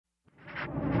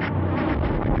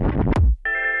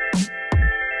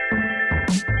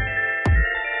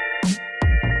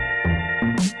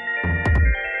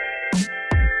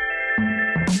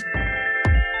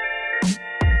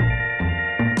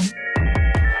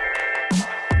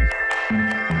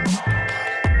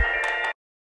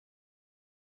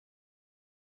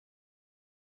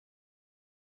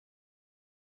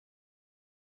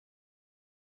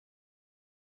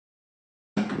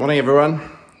Morning everyone,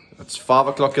 it's 5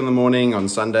 o'clock in the morning on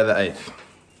Sunday the 8th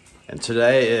and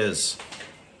today is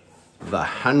the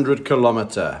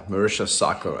 100km Mauritius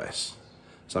Cycle race.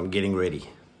 So I'm getting ready.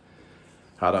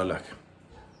 How do I look?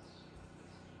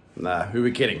 Nah, who are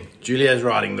we kidding? Julia's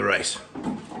riding the race,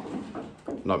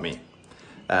 not me.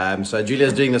 So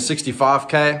Julia's doing the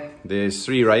 65k. There's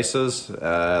 3 races.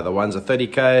 The one's a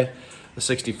 30k, the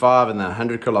 65 and the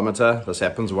 100km. This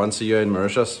happens once a year in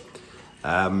Mauritius.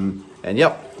 And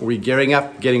yep, we're gearing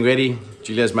up, getting ready.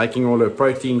 Julia's making all her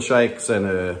protein shakes and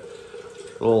her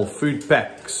little food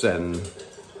packs, and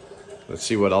let's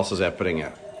see what else is happening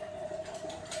here.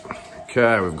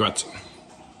 Okay, we've got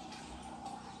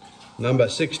number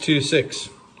 626,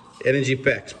 energy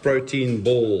packs, protein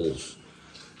balls,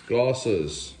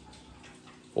 glasses,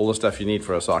 all the stuff you need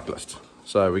for a cyclist.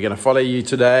 So we're gonna follow you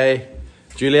today.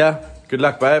 Julia, good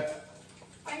luck, babe.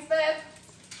 Thanks, babe.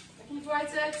 Looking forward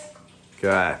to it.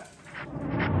 Okay.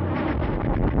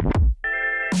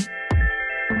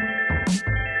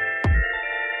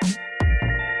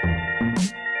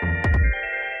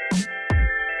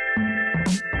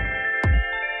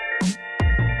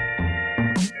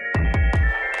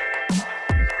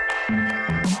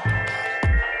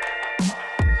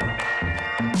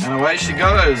 And away she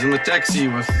goes in the taxi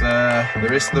with the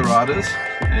rest of the riders,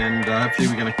 and hopefully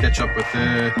we're going to catch up with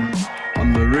her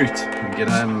on the route and get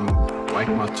home, wake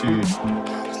my 2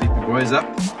 sleepy boys up,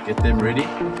 get them ready,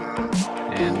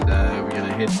 and we're going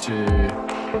to head to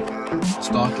the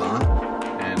start line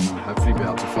and hopefully be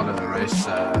able to follow the race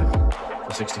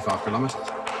for 65 kilometers.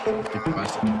 Keep you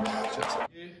posted. Cheers.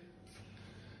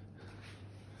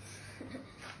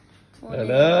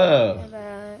 Hello.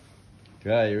 Hello.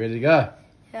 Okay, you ready to go?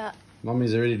 Yeah.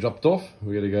 Mommy's already dropped off.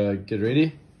 We're gonna go get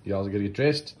ready. You guys are gonna get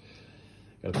dressed.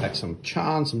 Gotta pack some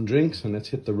chow and some drinks, and let's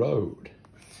hit the road.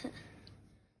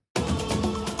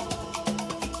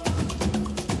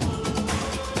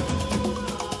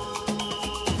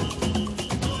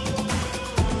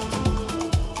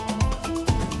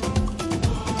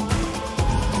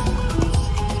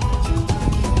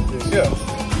 Let's go.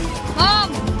 Mom!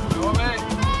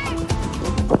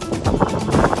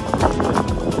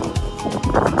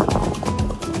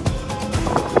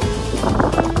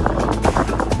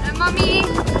 Mommy!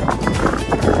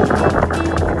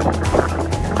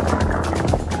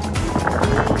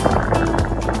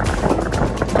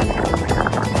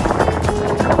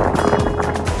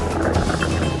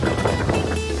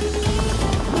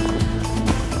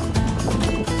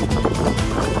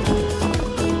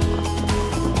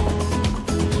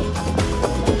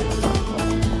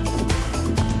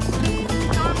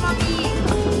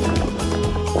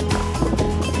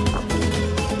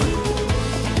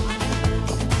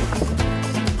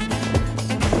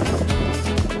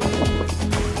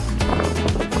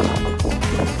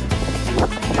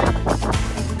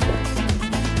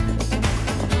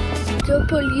 The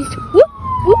police, whoop,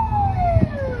 whoop.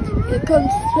 Here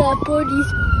comes the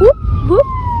police, whoop, whoop.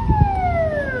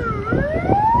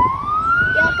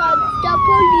 Here comes the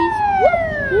police, whoop,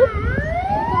 whoop.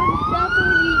 Here comes the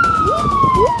police, whoop,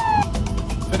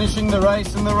 whoop. Finishing the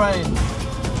race in the rain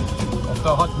after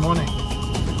a hot morning.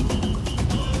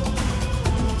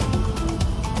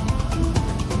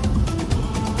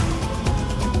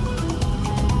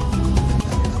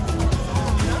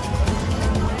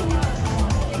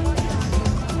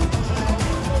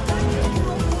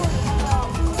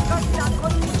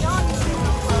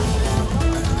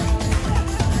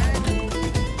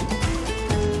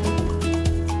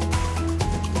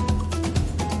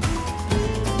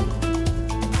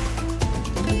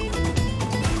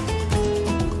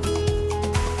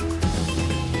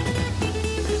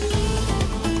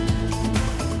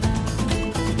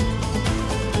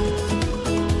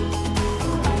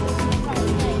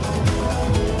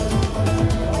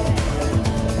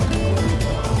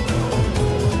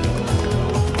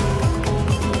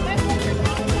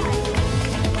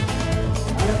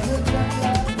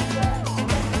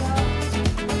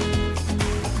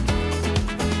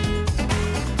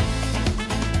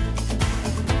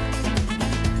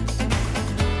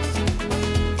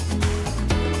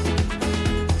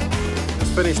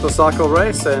 Finished the cycle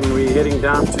race and we're heading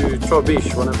down to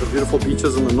Beach, one of the beautiful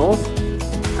beaches in the north.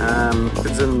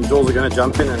 Kids and Jules are going to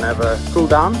jump in and have a cool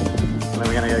down, and then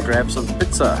we're going to go grab some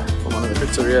pizza from one of the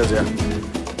pizzerias here.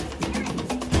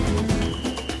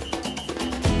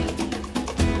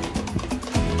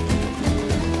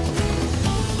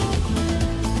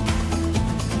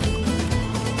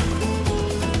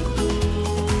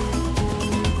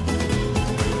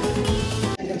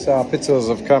 So our pizzas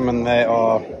have come and they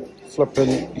are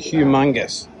flipping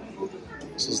humongous.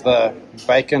 This is the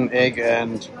bacon, egg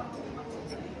and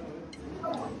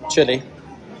chili.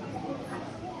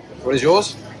 What is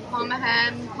yours? Parma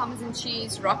ham, parmesan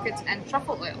cheese, rocket, and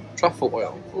truffle oil. Truffle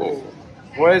oil. Ooh.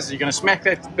 Boys, you're going to smack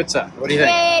that pizza. What do you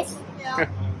think? Yes.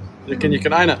 You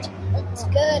can own it. It's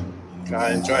good.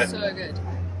 Okay, enjoy it. So good.